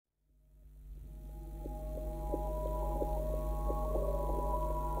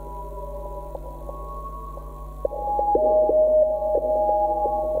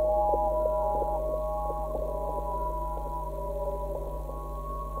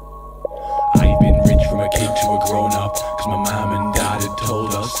to a grown-up, cause my mom and dad had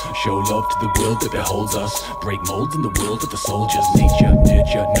told us, show love to the world that beholds us, break molds in the world of the soldiers. Nature,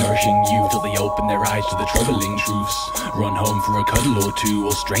 nurture, nourishing you till they open their eyes to the troubling truths. Run home for a cuddle or two,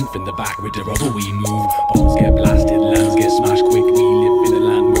 or strengthen the back with the rubber we move. Bombs get blasted, lands get smashed quick. We live in a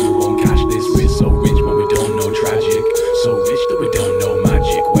land where we won't catch this. We're so rich but we don't know tragic, so rich that we don't know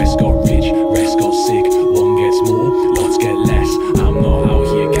magic. West got rich, rest got sick. One gets more, lots get less. I'm not out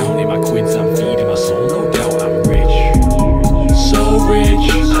here counting my quids, I'm feeding my soul, no doubt I'm rich. So rich,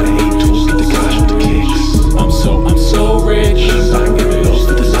 I hate talking to cash or the kicks. I'm so rich, I give love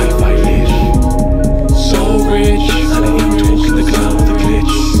for the life I live. So rich, I hate talking the clown or the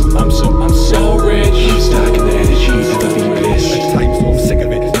glitch. I'm so rich, stacking the energy to the bliss. At times I'm sick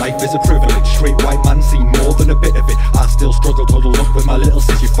of it, life is a privilege. Straight white man seen more than a bit of it. I still struggle huddled up with my little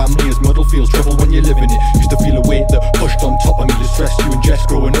sis. Your family is muddled, feels trouble when you live in it. Used to feel a weight that pushed on top of me, the stress you ingest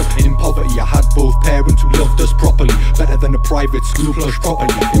growing up in poverty. I had both parents who loved us properly, better than a private school plush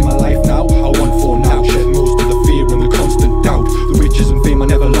properly. In my life now, I want for now.